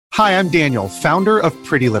Hi, I'm Daniel, founder of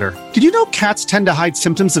Pretty Litter. Did you know cats tend to hide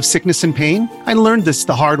symptoms of sickness and pain? I learned this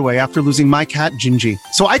the hard way after losing my cat, Gingy.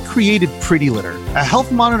 So I created Pretty Litter, a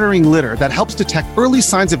health monitoring litter that helps detect early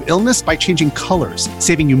signs of illness by changing colors,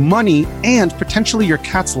 saving you money and potentially your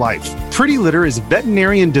cat's life. Pretty Litter is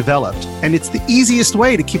veterinarian developed, and it's the easiest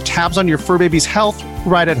way to keep tabs on your fur baby's health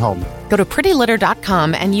right at home. Go to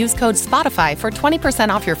prettylitter.com and use code SPOTIFY for 20%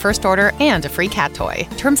 off your first order and a free cat toy.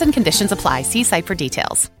 Terms and conditions apply. See site for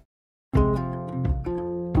details.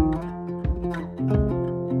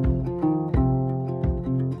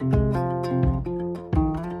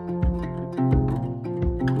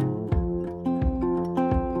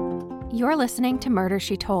 You're listening to Murder,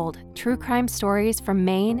 She Told, true crime stories from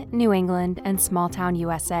Maine, New England, and small-town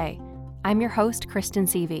USA. I'm your host, Kristen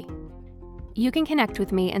Seavey. You can connect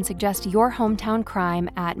with me and suggest your hometown crime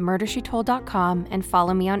at murdershetold.com and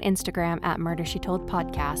follow me on Instagram at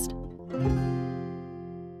murdershetoldpodcast.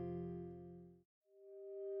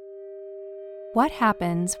 What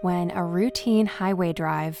happens when a routine highway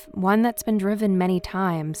drive, one that's been driven many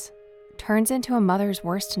times, turns into a mother's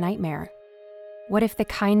worst nightmare? What if the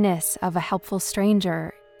kindness of a helpful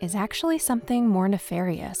stranger is actually something more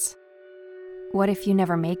nefarious? What if you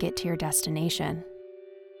never make it to your destination?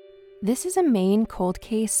 This is a Maine cold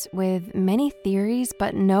case with many theories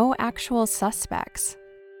but no actual suspects.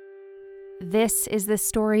 This is the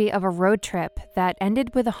story of a road trip that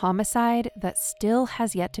ended with a homicide that still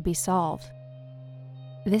has yet to be solved.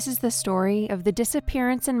 This is the story of the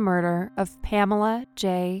disappearance and murder of Pamela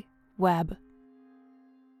J. Webb.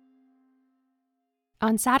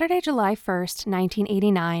 On Saturday, July 1st,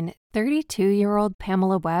 1989, 32-year-old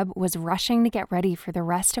Pamela Webb was rushing to get ready for the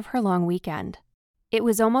rest of her long weekend. It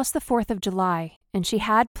was almost the 4th of July, and she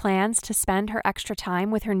had plans to spend her extra time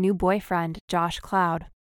with her new boyfriend, Josh Cloud.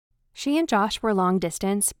 She and Josh were long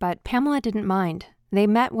distance, but Pamela didn't mind. They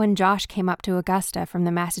met when Josh came up to Augusta from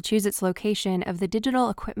the Massachusetts location of the Digital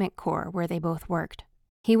Equipment Corps, where they both worked.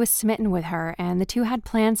 He was smitten with her, and the two had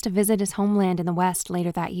plans to visit his homeland in the West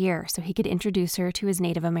later that year so he could introduce her to his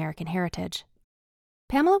Native American heritage.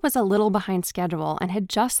 Pamela was a little behind schedule and had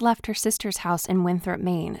just left her sister's house in Winthrop,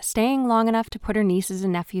 Maine, staying long enough to put her nieces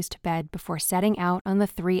and nephews to bed before setting out on the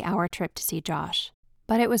 3-hour trip to see Josh.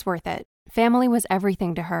 But it was worth it. Family was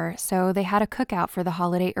everything to her, so they had a cookout for the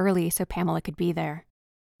holiday early so Pamela could be there.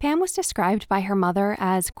 Pam was described by her mother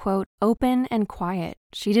as, quote, open and quiet.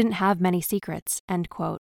 She didn't have many secrets, end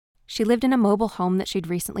quote. She lived in a mobile home that she'd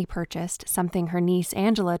recently purchased, something her niece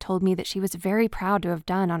Angela told me that she was very proud to have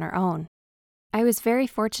done on her own. I was very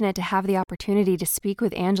fortunate to have the opportunity to speak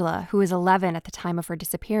with Angela, who was 11 at the time of her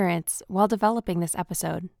disappearance, while developing this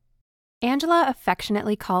episode. Angela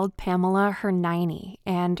affectionately called Pamela her Niney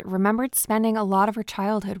and remembered spending a lot of her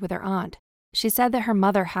childhood with her aunt. She said that her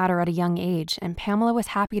mother had her at a young age, and Pamela was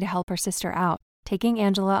happy to help her sister out, taking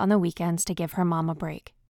Angela on the weekends to give her mom a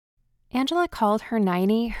break. Angela called her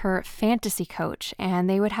Niney her fantasy coach, and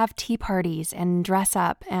they would have tea parties and dress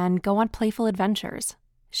up and go on playful adventures.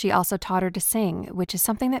 She also taught her to sing, which is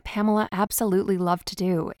something that Pamela absolutely loved to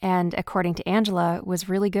do, and according to Angela, was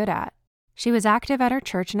really good at. She was active at her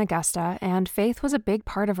church in Augusta, and faith was a big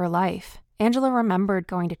part of her life. Angela remembered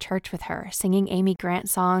going to church with her, singing Amy Grant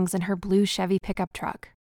songs in her blue Chevy pickup truck.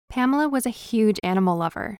 Pamela was a huge animal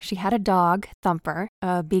lover. She had a dog, Thumper,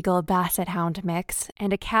 a Beagle Basset Hound mix,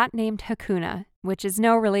 and a cat named Hakuna, which is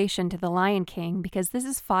no relation to The Lion King because this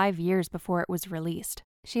is 5 years before it was released.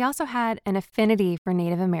 She also had an affinity for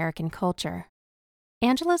Native American culture.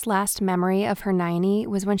 Angela's last memory of her Niney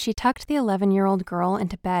was when she tucked the 11-year-old girl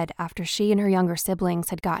into bed after she and her younger siblings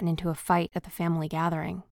had gotten into a fight at the family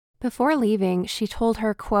gathering. Before leaving, she told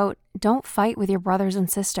her, quote, don't fight with your brothers and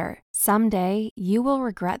sister. Someday, you will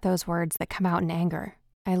regret those words that come out in anger.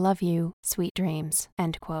 I love you, sweet dreams,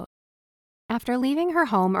 end quote. After leaving her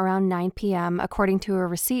home around 9 p.m., according to a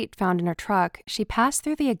receipt found in her truck, she passed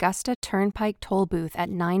through the Augusta Turnpike toll booth at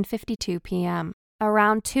 9:52 p.m.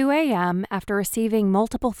 Around 2 a.m., after receiving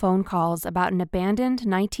multiple phone calls about an abandoned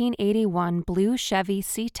 1981 blue Chevy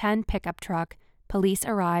C10 pickup truck, police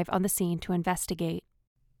arrive on the scene to investigate.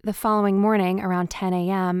 The following morning, around 10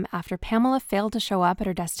 a.m., after Pamela failed to show up at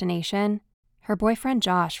her destination, her boyfriend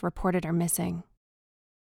Josh reported her missing.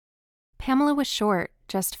 Pamela was short,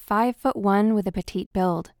 just 5'1" with a petite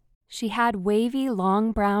build. She had wavy,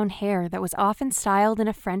 long brown hair that was often styled in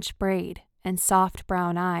a French braid and soft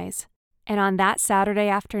brown eyes. And on that Saturday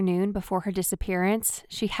afternoon before her disappearance,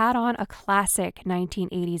 she had on a classic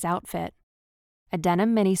 1980s outfit. A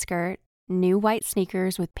denim miniskirt, new white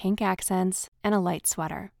sneakers with pink accents, and a light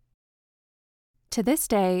sweater. To this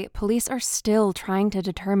day, police are still trying to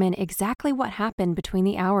determine exactly what happened between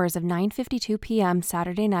the hours of 9:52 p.m.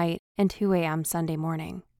 Saturday night and 2 a.m. Sunday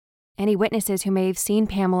morning. Any witnesses who may have seen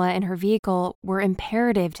Pamela in her vehicle were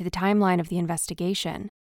imperative to the timeline of the investigation.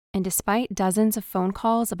 And despite dozens of phone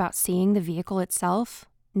calls about seeing the vehicle itself,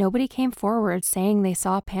 nobody came forward saying they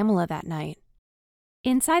saw Pamela that night.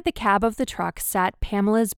 Inside the cab of the truck sat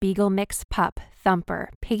Pamela's Beagle Mix pup, Thumper,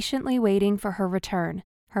 patiently waiting for her return.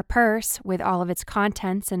 Her purse, with all of its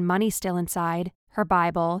contents and money still inside, her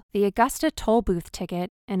Bible, the Augusta toll booth ticket,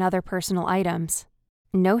 and other personal items.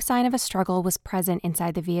 No sign of a struggle was present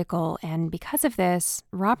inside the vehicle, and because of this,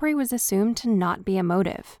 robbery was assumed to not be a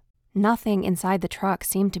motive. Nothing inside the truck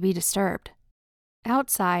seemed to be disturbed.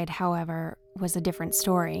 Outside, however, was a different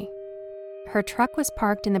story. Her truck was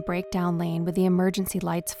parked in the breakdown lane with the emergency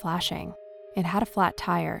lights flashing. It had a flat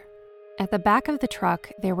tire. At the back of the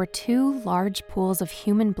truck, there were 2 large pools of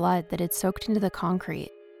human blood that had soaked into the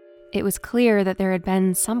concrete. It was clear that there had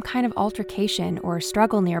been some kind of altercation or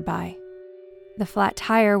struggle nearby. The flat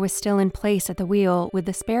tire was still in place at the wheel, with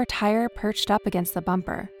the spare tire perched up against the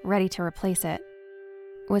bumper, ready to replace it.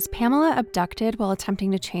 Was Pamela abducted while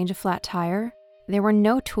attempting to change a flat tire? There were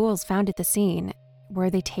no tools found at the scene.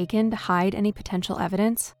 Were they taken to hide any potential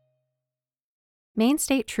evidence? Maine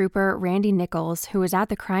State Trooper Randy Nichols, who was at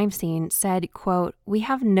the crime scene, said, quote, "We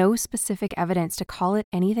have no specific evidence to call it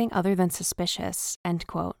anything other than suspicious," end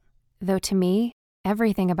quote. Though to me,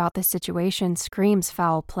 everything about this situation screams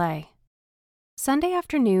foul play. Sunday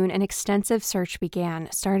afternoon, an extensive search began,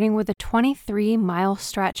 starting with a 23-mile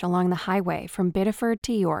stretch along the highway from Biddeford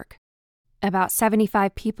to York. About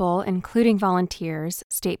 75 people, including volunteers,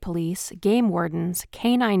 state police, game wardens,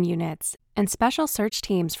 canine units, and special search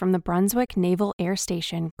teams from the Brunswick Naval Air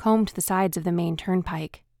Station combed the sides of the Maine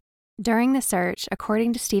Turnpike. During the search,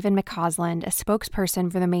 according to Stephen McCausland, a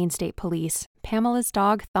spokesperson for the Maine State Police, Pamela's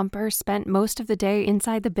dog Thumper spent most of the day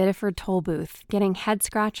inside the Biddeford toll booth, getting head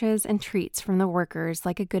scratches and treats from the workers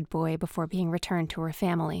like a good boy before being returned to her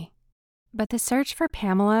family. But the search for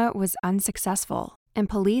Pamela was unsuccessful, and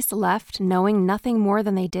police left knowing nothing more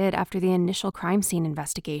than they did after the initial crime scene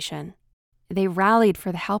investigation. They rallied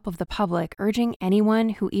for the help of the public, urging anyone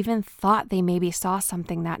who even thought they maybe saw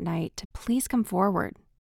something that night to please come forward.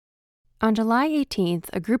 On July 18th,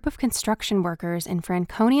 a group of construction workers in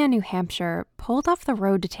Franconia, New Hampshire, pulled off the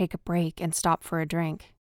road to take a break and stop for a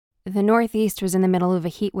drink. The Northeast was in the middle of a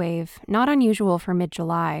heat wave, not unusual for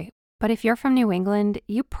mid-July, but if you're from New England,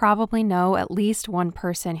 you probably know at least one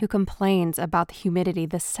person who complains about the humidity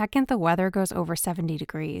the second the weather goes over 70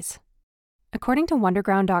 degrees. According to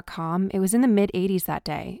Wonderground.com, it was in the mid-80s that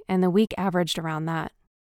day, and the week averaged around that.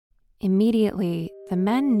 Immediately, the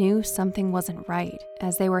men knew something wasn't right,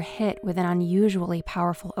 as they were hit with an unusually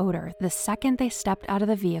powerful odor the second they stepped out of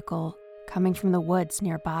the vehicle, coming from the woods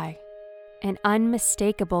nearby. An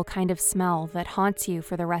unmistakable kind of smell that haunts you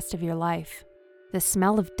for the rest of your life. The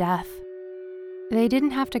smell of death. They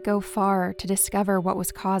didn't have to go far to discover what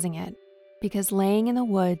was causing it, because laying in the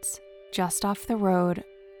woods, just off the road,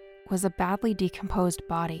 was a badly decomposed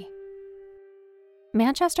body.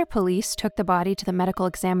 Manchester police took the body to the medical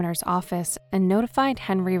examiner's office and notified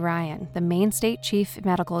Henry Ryan, the Maine State Chief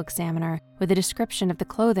Medical Examiner, with a description of the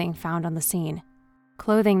clothing found on the scene.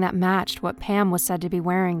 Clothing that matched what Pam was said to be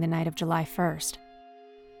wearing the night of July 1st.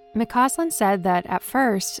 McCausland said that, at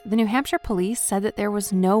first, the New Hampshire police said that there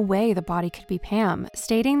was no way the body could be Pam,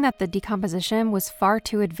 stating that the decomposition was far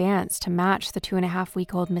too advanced to match the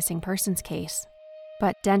 2.5-week-old missing persons case.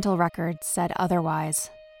 But dental records said otherwise.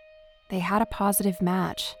 They had a positive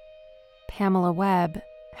match. Pamela Webb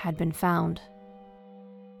had been found.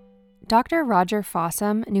 Dr. Roger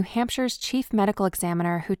Fossum, New Hampshire's chief medical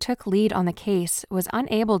examiner who took lead on the case, was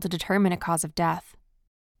unable to determine a cause of death.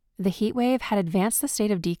 The heat wave had advanced the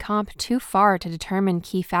state of decomp too far to determine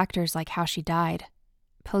key factors like how she died.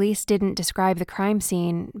 Police didn't describe the crime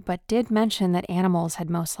scene, but did mention that animals had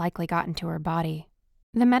most likely gotten to her body.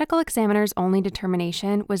 The medical examiner's only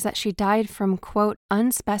determination was that she died from, quote,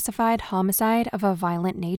 unspecified homicide of a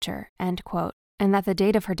violent nature, end quote, and that the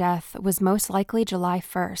date of her death was most likely July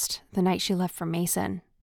 1st, the night she left for Mason.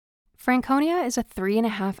 Franconia is a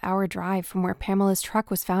 3.5-hour drive from where Pamela's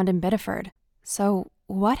truck was found in Biddeford. So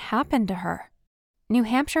what happened to her? New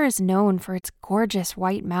Hampshire is known for its gorgeous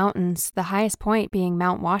white mountains, the highest point being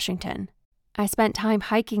Mount Washington. I spent time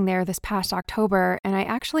hiking there this past October, and I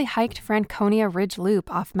actually hiked Franconia Ridge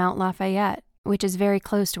Loop off Mount Lafayette, which is very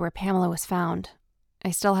close to where Pamela was found.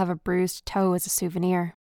 I still have a bruised toe as a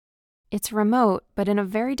souvenir. It's remote, but in a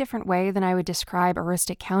very different way than I would describe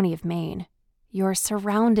Aroostook County of Maine. You're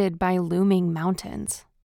surrounded by looming mountains.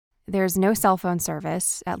 There's no cell phone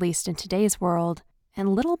service, at least in today's world,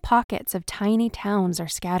 and little pockets of tiny towns are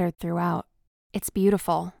scattered throughout. It's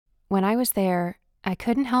beautiful. When I was there, I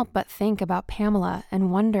couldn't help but think about Pamela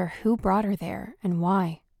and wonder who brought her there and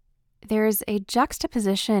why. There's a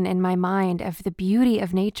juxtaposition in my mind of the beauty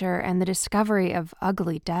of nature and the discovery of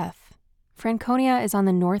ugly death. Franconia is on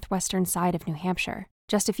the northwestern side of New Hampshire,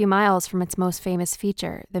 just a few miles from its most famous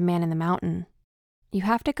feature, the Man in the Mountain. You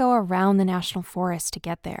have to go around the national forest to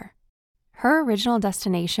get there. Her original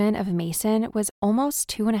destination of Mason was almost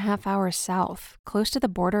 2.5 hours south, close to the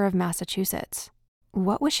border of Massachusetts.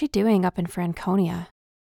 What was she doing up in Franconia?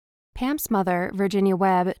 Pam's mother, Virginia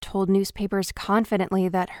Webb, told newspapers confidently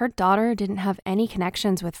that her daughter didn't have any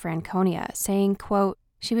connections with Franconia, saying, quote,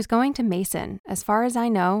 "She was going to Mason. As far as I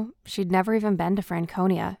know, she'd never even been to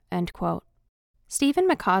Franconia," end quote. Stephen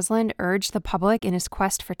McCausland urged the public in his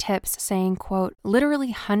quest for tips, saying, quote,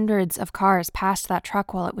 "Literally hundreds of cars passed that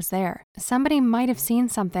truck while it was there. Somebody might have seen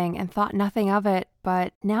something and thought nothing of it,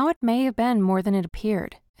 but now it may have been more than it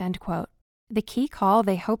appeared," end quote. The key call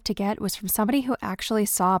they hoped to get was from somebody who actually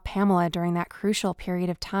saw Pamela during that crucial period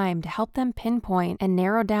of time to help them pinpoint and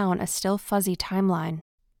narrow down a still fuzzy timeline.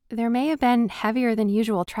 There may have been heavier than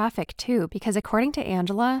usual traffic too, because according to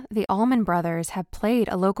Angela, the Allman Brothers had played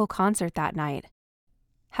a local concert that night.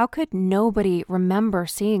 How could nobody remember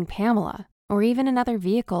seeing Pamela, or even another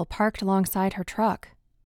vehicle parked alongside her truck?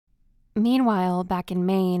 Meanwhile, back in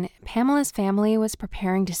Maine, Pamela's family was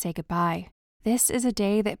preparing to say goodbye. This is a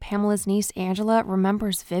day that Pamela's niece Angela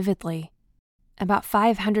remembers vividly. About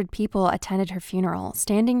 500 people attended her funeral,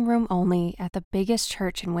 standing room only, at the biggest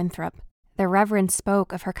church in Winthrop. The Reverend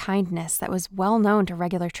spoke of her kindness that was well known to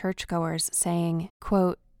regular churchgoers, saying,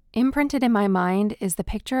 quote, "Imprinted in my mind is the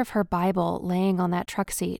picture of her Bible laying on that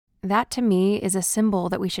truck seat. That to me is a symbol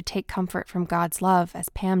that we should take comfort from God's love, as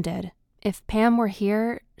Pam did. If Pam were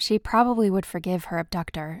here, she probably would forgive her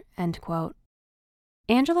abductor," end quote.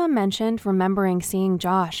 Angela mentioned remembering seeing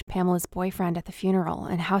Josh, Pamela's boyfriend, at the funeral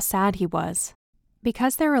and how sad he was.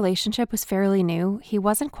 Because their relationship was fairly new, he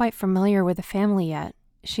wasn't quite familiar with the family yet.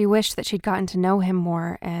 She wished that she'd gotten to know him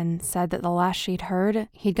more and said that the last she'd heard,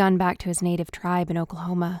 he'd gone back to his native tribe in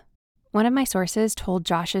Oklahoma. One of my sources told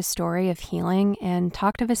Josh's story of healing and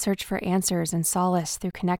talked of his search for answers and solace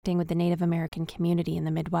through connecting with the Native American community in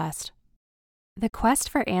the Midwest. The quest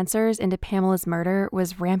for answers into Pamela's murder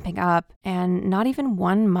was ramping up, and not even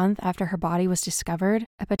 1 month after her body was discovered,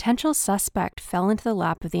 a potential suspect fell into the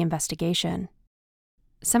lap of the investigation.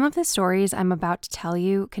 Some of the stories I'm about to tell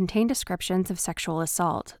you contain descriptions of sexual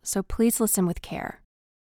assault, so please listen with care.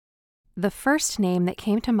 The first name that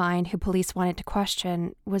came to mind who police wanted to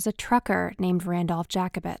question was a trucker named Randolph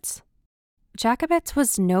Jacobitz. Jacobitz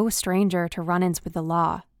was no stranger to run-ins with the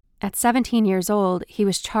law. At 17 years old, he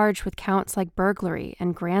was charged with counts like burglary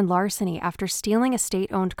and grand larceny after stealing a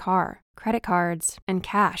state-owned car, credit cards, and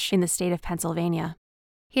cash in the state of Pennsylvania.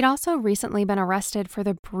 He'd also recently been arrested for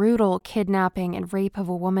the brutal kidnapping and rape of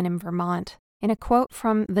a woman in Vermont. In a quote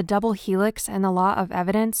from The Double Helix and the Law of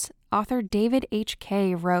Evidence, author David H.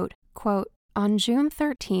 Kay wrote, quote, "On June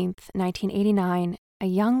 13th, 1989, a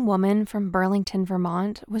young woman from Burlington,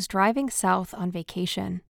 Vermont was driving south on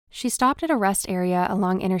vacation. She stopped at a rest area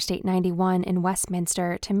along Interstate 91 in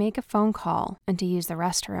Westminster to make a phone call and to use the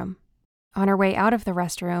restroom. On her way out of the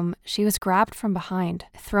restroom, she was grabbed from behind,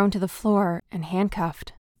 thrown to the floor, and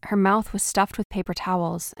handcuffed. Her mouth was stuffed with paper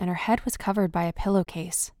towels, and her head was covered by a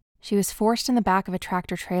pillowcase. She was forced in the back of a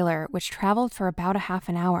tractor-trailer, which traveled for about a half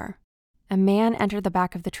an hour. A man entered the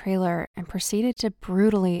back of the trailer and proceeded to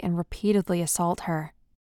brutally and repeatedly assault her.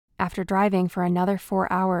 After driving for another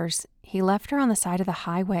 4 hours, he left her on the side of the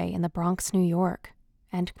highway in the Bronx, New York."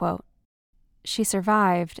 End quote. She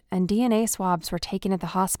survived, and DNA swabs were taken at the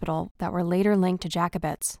hospital that were later linked to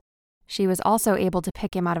Jacobitz. She was also able to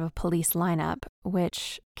pick him out of a police lineup,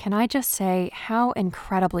 which, can I just say, how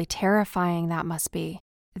incredibly terrifying that must be.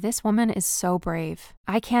 This woman is so brave.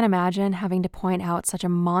 I can't imagine having to point out such a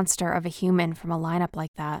monster of a human from a lineup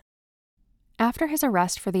like that. After his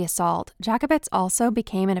arrest for the assault, Jacobitz also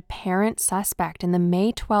became an apparent suspect in the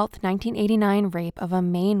May 12, 1989 rape of a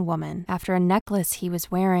Maine woman after a necklace he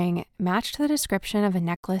was wearing matched the description of a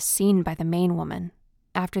necklace seen by the Maine woman.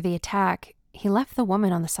 After the attack, he left the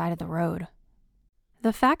woman on the side of the road.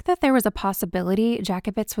 The fact that there was a possibility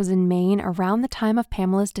Jacobitz was in Maine around the time of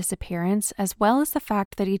Pamela's disappearance, as well as the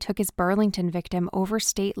fact that he took his Burlington victim over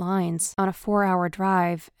state lines on a 4-hour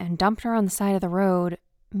drive and dumped her on the side of the road,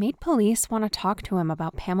 made police want to talk to him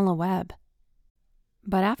about Pamela Webb.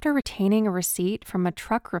 But after retaining a receipt from a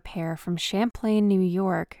truck repair from Champlain, New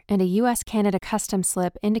York, and a U.S.-Canada customs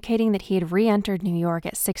slip indicating that he had re-entered New York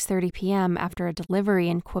at 6:30 p.m. after a delivery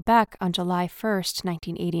in Quebec on July 1,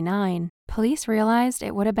 1989, police realized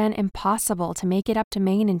it would have been impossible to make it up to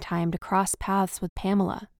Maine in time to cross paths with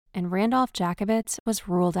Pamela, and Randolph Jacobitz was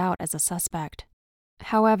ruled out as a suspect.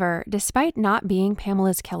 However, despite not being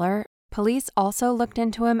Pamela's killer, police also looked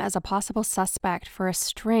into him as a possible suspect for a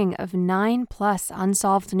string of 9+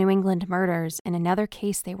 unsolved New England murders in another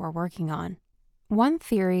case they were working on. One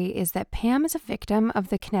theory is that Pam is a victim of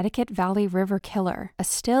the Connecticut Valley River Killer, a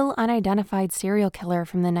still unidentified serial killer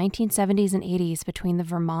from the 1970s and 80s between the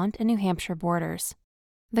Vermont and New Hampshire borders.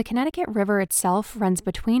 The Connecticut River itself runs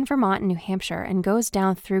between Vermont and New Hampshire and goes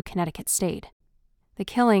down through Connecticut state. The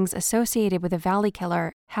killings associated with the Valley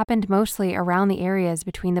Killer happened mostly around the areas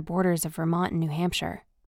between the borders of Vermont and New Hampshire.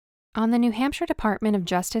 On the New Hampshire Department of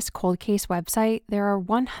Justice Cold Case website, there are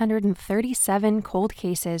 137 cold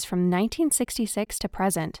cases from 1966 to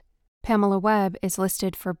present. Pamela Webb is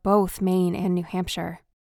listed for both Maine and New Hampshire.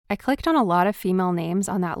 I clicked on a lot of female names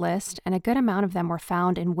on that list, and a good amount of them were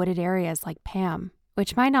found in wooded areas like Pam,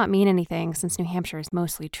 which might not mean anything since New Hampshire is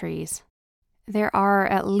mostly trees. There are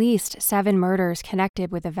at least 7 murders connected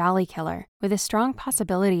with the Valley Killer, with a strong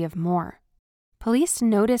possibility of more. Police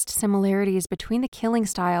noticed similarities between the killing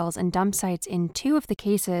styles and dump sites in 2 of the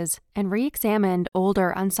cases and re-examined older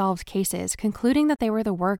unsolved cases, concluding that they were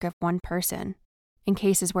the work of one person. In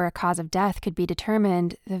cases where a cause of death could be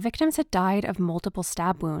determined, the victims had died of multiple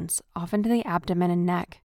stab wounds, often to the abdomen and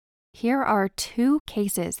neck. Here are 2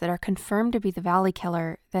 cases that are confirmed to be the Valley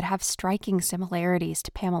Killer that have striking similarities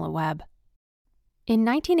to Pamela Webb. In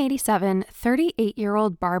 1987,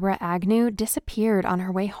 38-year-old Barbara Agnew disappeared on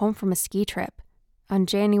her way home from a ski trip. On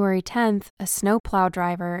January 10th, a snowplow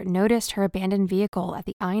driver noticed her abandoned vehicle at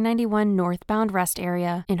the I-91 northbound rest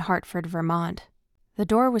area in Hartford, Vermont. The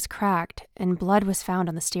door was cracked, and blood was found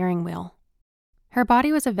on the steering wheel. Her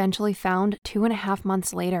body was eventually found 2.5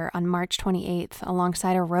 months later on March 28th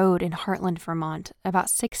alongside a road in Heartland, Vermont, about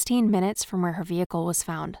 16 minutes from where her vehicle was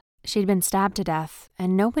found. She'd been stabbed to death,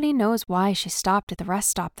 and nobody knows why she stopped at the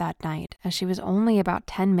rest stop that night, as she was only about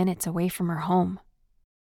 10 minutes away from her home.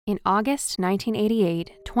 In August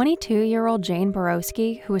 1988, 22-year-old Jane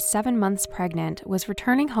Borowski, who was 7 months pregnant, was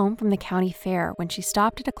returning home from the county fair when she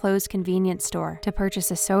stopped at a closed convenience store to purchase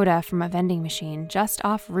a soda from a vending machine just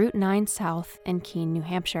off Route 9 South in Keene, New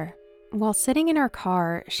Hampshire. While sitting in her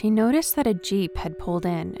car, she noticed that a Jeep had pulled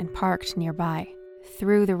in and parked nearby.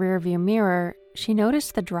 Through the rearview mirror, she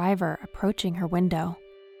noticed the driver approaching her window.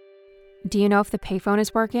 "Do you know if the payphone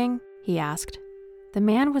is working?" he asked. The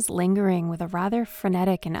man was lingering with a rather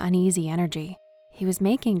frenetic and uneasy energy. He was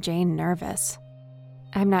making Jane nervous.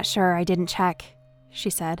 "I'm not sure, I didn't check," she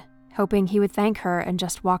said, hoping he would thank her and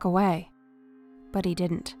just walk away. But he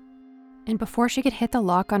didn't. And before she could hit the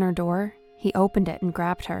lock on her door, he opened it and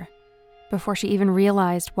grabbed her. Before she even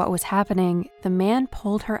realized what was happening, the man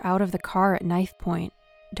pulled her out of the car at knife point.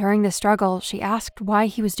 During the struggle, she asked why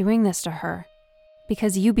he was doing this to her.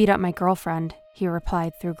 "Because you beat up my girlfriend," he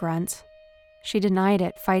replied through grunts. She denied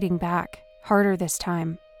it, fighting back, harder this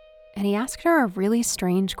time. And he asked her a really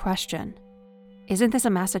strange question. "Isn't this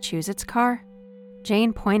a Massachusetts car?"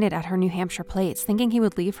 Jane pointed at her New Hampshire plates, thinking he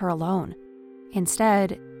would leave her alone.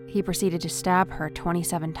 Instead, he proceeded to stab her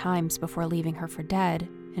 27 times before leaving her for dead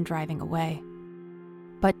and driving away.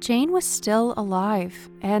 But Jane was still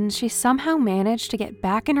alive, and she somehow managed to get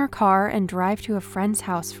back in her car and drive to a friend's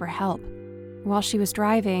house for help. While she was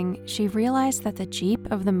driving, she realized that the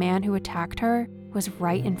Jeep of the man who attacked her was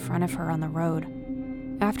right in front of her on the road.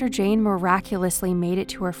 After Jane miraculously made it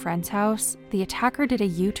to her friend's house, the attacker did a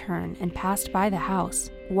U-turn and passed by the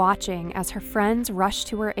house, watching as her friends rushed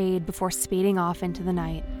to her aid before speeding off into the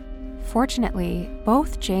night. Fortunately,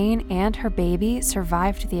 both Jane and her baby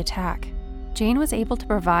survived the attack. Jane was able to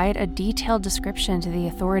provide a detailed description to the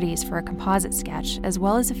authorities for a composite sketch, as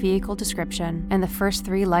well as a vehicle description and the first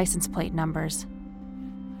 3 license plate numbers.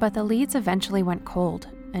 But the leads eventually went cold,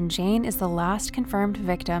 and Jane is the last confirmed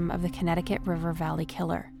victim of the Connecticut River Valley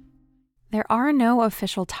Killer. There are no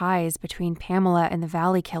official ties between Pamela and the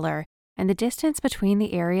Valley Killer, and the distance between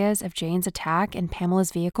the areas of Jane's attack and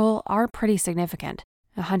Pamela's vehicle are pretty significant,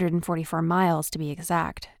 144 miles to be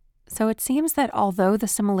exact. So it seems that although the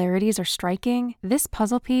similarities are striking, this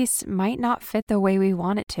puzzle piece might not fit the way we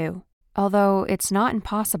want it to. Although it's not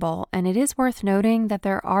impossible, and it is worth noting that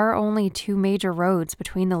there are only 2 major roads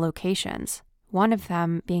between the locations, one of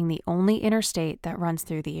them being the only interstate that runs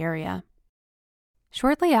through the area.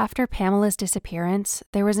 Shortly after Pamela's disappearance,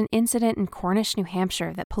 there was an incident in Cornish, New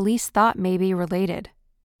Hampshire that police thought may be related.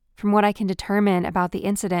 From what I can determine about the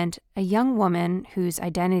incident, a young woman, whose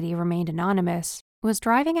identity remained anonymous, was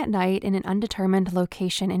driving at night in an undetermined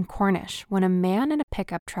location in Cornish when a man in a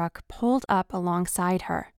pickup truck pulled up alongside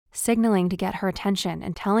her. signaling to get her attention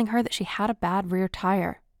and telling her that she had a bad rear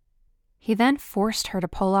tire. He then forced her to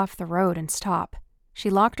pull off the road and stop. She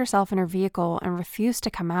locked herself in her vehicle and refused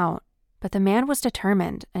to come out, but the man was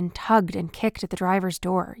determined and tugged and kicked at the driver's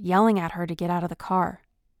door, yelling at her to get out of the car.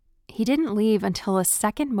 He didn't leave until a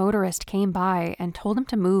second motorist came by and told him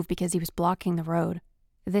to move because he was blocking the road.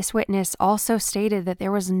 This witness also stated that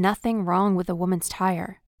there was nothing wrong with the woman's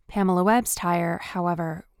tire. Pamela Webb's tire,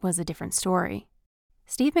 however, was a different story.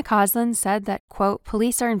 Steve McCausland said that, quote,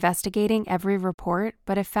 police are investigating every report,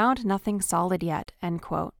 but have found nothing solid yet, end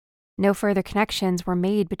quote. No further connections were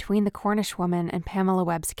made between the Cornish woman and Pamela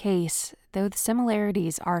Webb's case, though the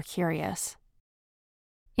similarities are curious.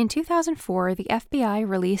 In 2004, the FBI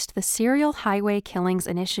released the Serial Highway Killings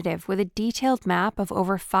Initiative with a detailed map of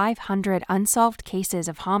over 500 unsolved cases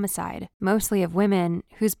of homicide, mostly of women,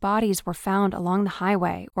 whose bodies were found along the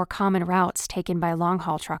highway or common routes taken by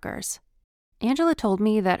long-haul truckers. Angela told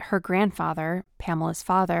me that her grandfather, Pamela's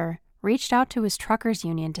father, reached out to his truckers'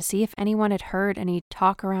 union to see if anyone had heard any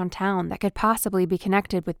talk around town that could possibly be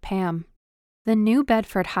connected with Pam. The New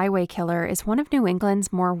Bedford Highway Killer is one of New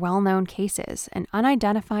England's more well-known cases, an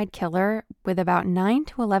unidentified killer with about 9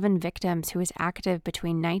 to 11 victims who was active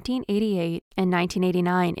between 1988 and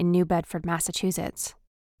 1989 in New Bedford, Massachusetts.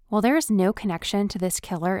 While there is no connection to this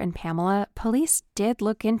killer and Pamela, police did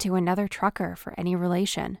look into another trucker for any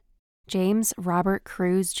relation, James Robert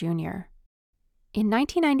Cruz Jr. In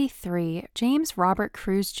 1993, James Robert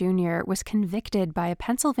Cruz Jr. was convicted by a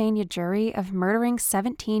Pennsylvania jury of murdering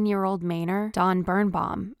 17-year-old Mainer Dawn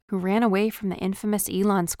Birnbaum, who ran away from the infamous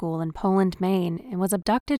Elon School in Poland, Maine, and was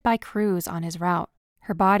abducted by Cruz on his route.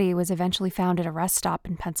 Her body was eventually found at a rest stop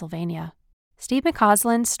in Pennsylvania. Steve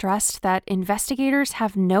McCausland stressed that investigators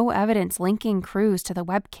have no evidence linking Cruz to the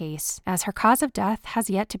Webb case, as her cause of death has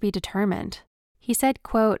yet to be determined. He said,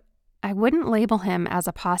 quote, "I wouldn't label him as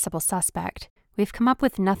a possible suspect. We've come up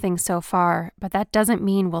with nothing so far, but that doesn't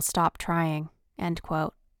mean we'll stop trying," end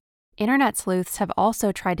quote. Internet sleuths have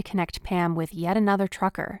also tried to connect Pam with yet another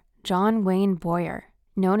trucker, John Wayne Boyer,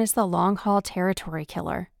 known as the Long Haul Territory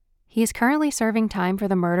Killer. He is currently serving time for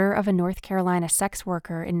the murder of a North Carolina sex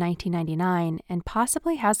worker in 1999 and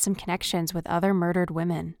possibly has some connections with other murdered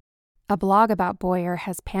women. A blog about Boyer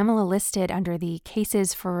has Pamela listed under the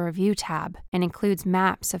Cases for Review tab and includes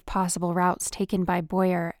maps of possible routes taken by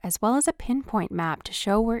Boyer as well as a pinpoint map to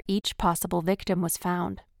show where each possible victim was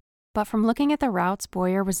found. But from looking at the routes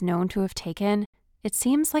Boyer was known to have taken, it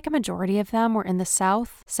seems like a majority of them were in the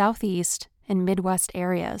South, Southeast, and Midwest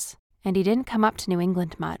areas, and he didn't come up to New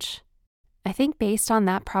England much. I think based on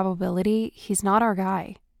that probability, he's not our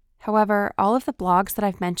guy. However, all of the blogs that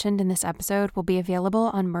I've mentioned in this episode will be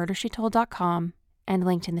available on murdershetold.com and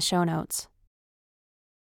linked in the show notes.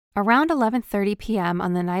 Around 11:30 p.m.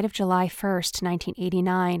 on the night of July 1st,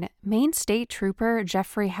 1989, Maine State Trooper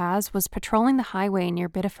Jeffrey Haas was patrolling the highway near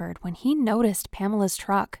Biddeford when he noticed Pamela's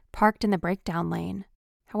truck parked in the breakdown lane.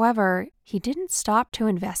 However, he didn't stop to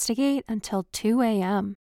investigate until 2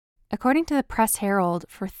 a.m. According to the Press-Herald,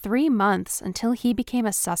 for 3 months until he became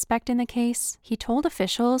a suspect in the case, he told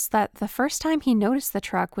officials that the first time he noticed the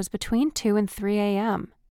truck was between 2 and 3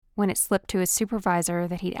 a.m. When it slipped to his supervisor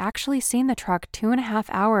that he'd actually seen the truck 2.5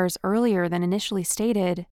 hours earlier than initially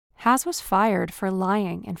stated, Haas was fired for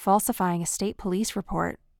lying and falsifying a state police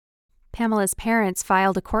report. Pamela's parents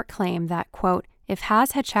filed a court claim that, quote, if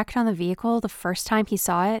Haas had checked on the vehicle the first time he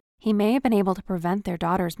saw it, he may have been able to prevent their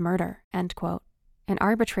daughter's murder, end quote. An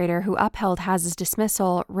arbitrator who upheld Haas's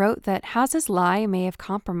dismissal wrote that Haas's lie may have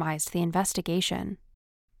compromised the investigation.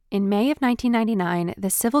 In May of 1999, the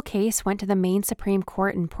civil case went to the Maine Supreme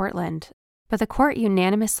Court in Portland, but the court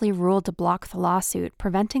unanimously ruled to block the lawsuit,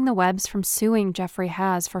 preventing the Webbs from suing Jeffrey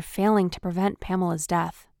Haas for failing to prevent Pamela's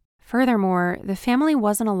death. Furthermore, the family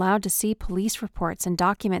wasn't allowed to see police reports and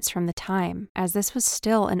documents from the time, as this was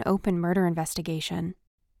still an open murder investigation.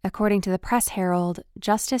 According to the Press-Herald,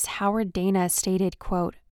 Justice Howard Dana stated,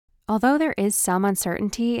 quote, although there is some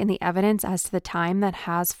uncertainty in the evidence as to the time that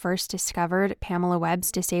Haas first discovered Pamela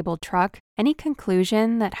Webb's disabled truck, any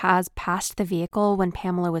conclusion that Haas passed the vehicle when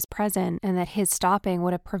Pamela was present and that his stopping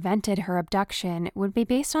would have prevented her abduction would be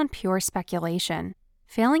based on pure speculation.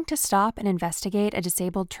 Failing to stop and investigate a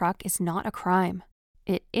disabled truck is not a crime.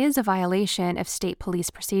 It is a violation of state police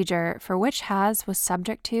procedure for which Haas was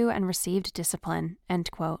subject to and received discipline, end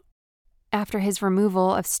quote. After his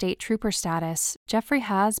removal of state trooper status, Jeffrey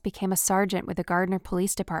Haas became a sergeant with the Gardner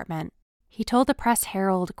Police Department. He told the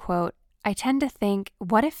Press-Herald, quote, I tend to think,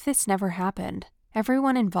 what if this never happened?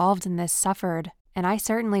 Everyone involved in this suffered, and I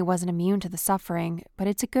certainly wasn't immune to the suffering, but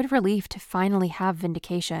it's a good relief to finally have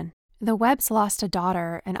vindication. The Webbs lost a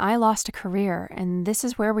daughter, and I lost a career, and this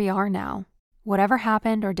is where we are now. Whatever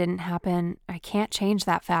happened or didn't happen, I can't change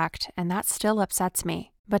that fact, and that still upsets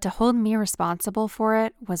me. But to hold me responsible for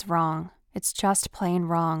it was wrong. It's just plain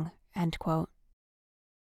wrong." End quote.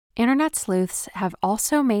 Internet sleuths have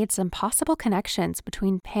also made some possible connections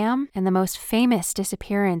between Pam and the most famous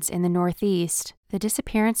disappearance in the Northeast, the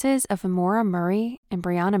disappearances of Maura Murray and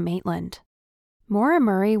Brianna Maitland. Maura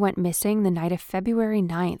Murray went missing the night of February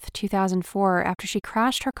 9th, 2004 after she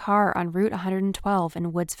crashed her car on Route 112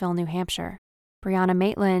 in Woodsville, New Hampshire. Brianna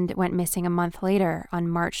Maitland went missing a month later on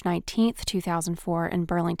March 19th, 2004 in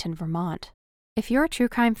Burlington, Vermont. If you're a true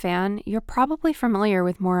crime fan, you're probably familiar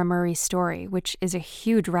with Maura Murray's story, which is a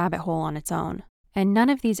huge rabbit hole on its own. And none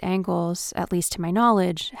of these angles, at least to my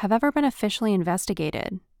knowledge, have ever been officially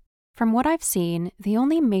investigated. From what I've seen, the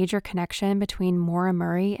only major connection between Maura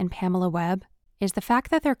Murray and Pamela Webb is the fact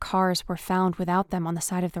that their cars were found without them on the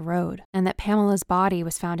side of the road, and that Pamela's body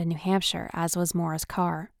was found in New Hampshire, as was Maura's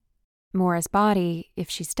car. Maura's body, if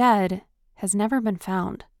she's dead, has never been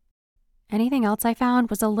found. Anything else I found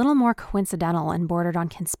was a little more coincidental and bordered on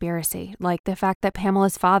conspiracy, like the fact that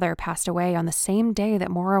Pamela's father passed away on the same day that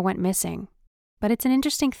Maura went missing. But it's an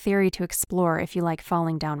interesting theory to explore if you like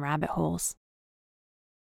falling down rabbit holes.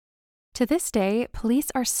 To this day,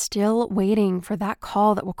 police are still waiting for that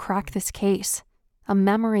call that will crack this case. A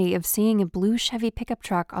memory of seeing a blue Chevy pickup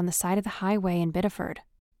truck on the side of the highway in Biddeford.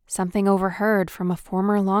 Something overheard from a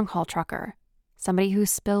former long-haul trucker. Somebody who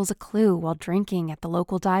spills a clue while drinking at the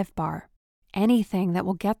local dive bar. Anything that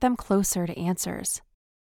will get them closer to answers.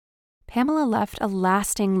 Pamela left a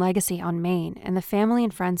lasting legacy on Maine and the family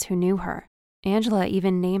and friends who knew her. Angela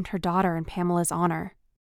even named her daughter in Pamela's honor.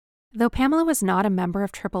 Though Pamela was not a member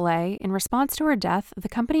of AAA, in response to her death, the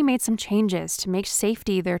company made some changes to make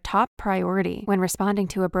safety their top priority when responding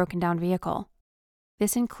to a broken-down vehicle.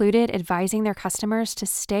 This included advising their customers to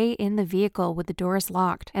stay in the vehicle with the doors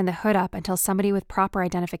locked and the hood up until somebody with proper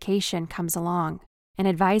identification comes along, and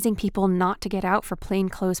advising people not to get out for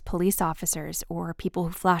plainclothes police officers or people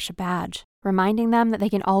who flash a badge, reminding them that they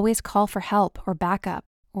can always call for help or backup,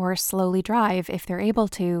 or slowly drive, if they're able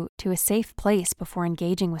to a safe place before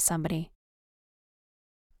engaging with somebody.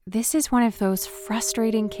 This is one of those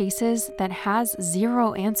frustrating cases that has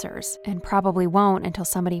zero answers and probably won't until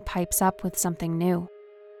somebody pipes up with something new.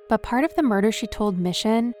 But part of the Murder, She Told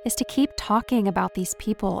mission is to keep talking about these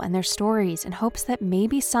people and their stories in hopes that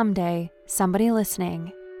maybe someday somebody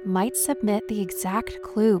listening might submit the exact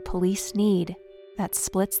clue police need that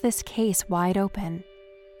splits this case wide open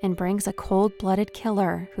and brings a cold-blooded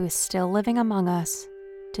killer who is still living among us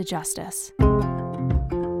to justice.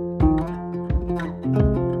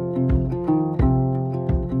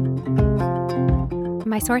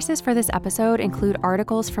 My sources for this episode include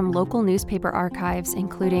articles from local newspaper archives,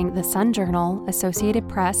 including the Sun Journal, Associated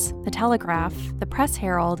Press, The Telegraph, The Press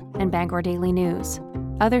Herald, and Bangor Daily News.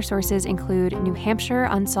 Other sources include New Hampshire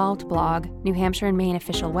Unsolved blog, New Hampshire and Maine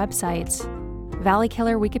official websites, Valley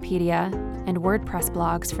Killer Wikipedia, and WordPress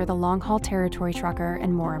blogs for the Long Haul Territory Trucker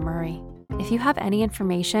and Maura Murray. If you have any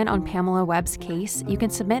information on Pamela Webb's case, you can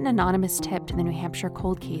submit an anonymous tip to the New Hampshire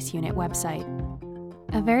Cold Case Unit website.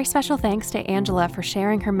 A very special thanks to Angela for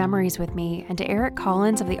sharing her memories with me, and to Eric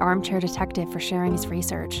Collins of the Armchair Detective for sharing his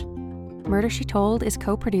research. Murder, She Told is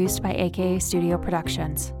co-produced by AKA Studio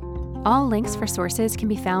Productions. All links for sources can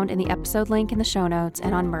be found in the episode link in the show notes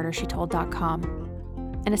and on murdershetold.com.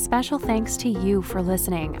 And a special thanks to you for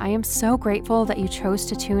listening. I am so grateful that you chose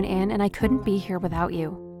to tune in, and I couldn't be here without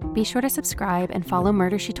you. Be sure to subscribe and follow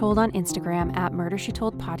Murder, She Told on Instagram at Murder, She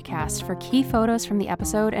Told Podcast for key photos from the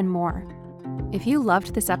episode and more. If you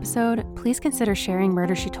loved this episode, please consider sharing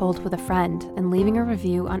Murder, She Told with a friend and leaving a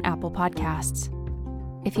review on Apple Podcasts.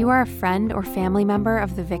 If you are a friend or family member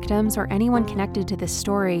of the victims or anyone connected to this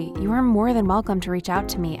story, you are more than welcome to reach out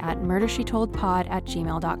to me at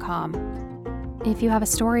murdershetoldpod@gmail.com. If you have a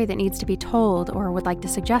story that needs to be told or would like to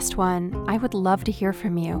suggest one, I would love to hear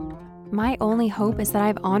from you. My only hope is that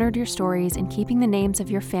I've honored your stories in keeping the names of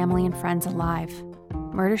your family and friends alive.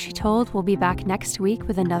 Murder, She Told will be back next week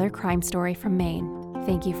with another crime story from Maine.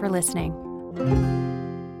 Thank you for listening.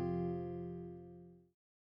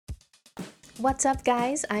 What's up,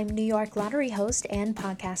 guys? I'm New York Lottery host and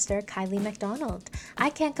podcaster Kylie McDonald.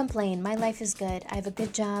 I can't complain. My life is good. I have a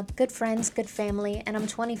good job, good friends, good family, and I'm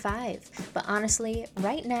 25. But honestly,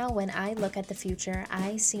 right now when I look at the future,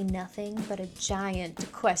 I see nothing but a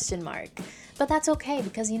giant question mark. But that's okay,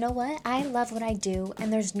 because you know what? I love what I do,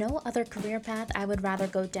 and there's no other career path I would rather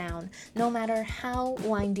go down, no matter how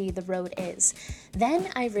windy the road is. Then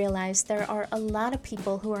I realized there are a lot of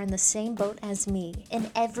people who are in the same boat as me,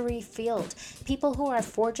 in every field. People who are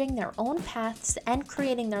forging their own paths and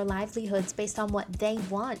creating their livelihoods based on what they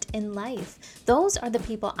want in life. Those are the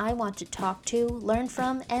people I want to talk to, learn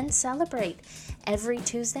from, and celebrate. Every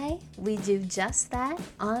Tuesday, we do just that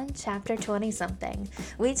on Chapter 20-something.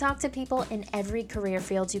 We talk to people in every career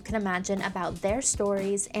field you can imagine about their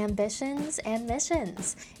stories, ambitions, and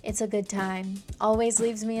missions. It's a good time, always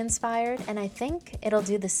leaves me inspired, and I think it'll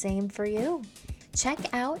do the same for you. Check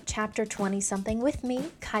out Chapter 20-something with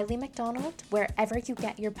me, Kylie McDonald, wherever you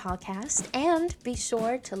get your podcast, and be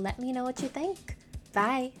sure to let me know what you think.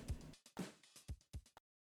 Bye.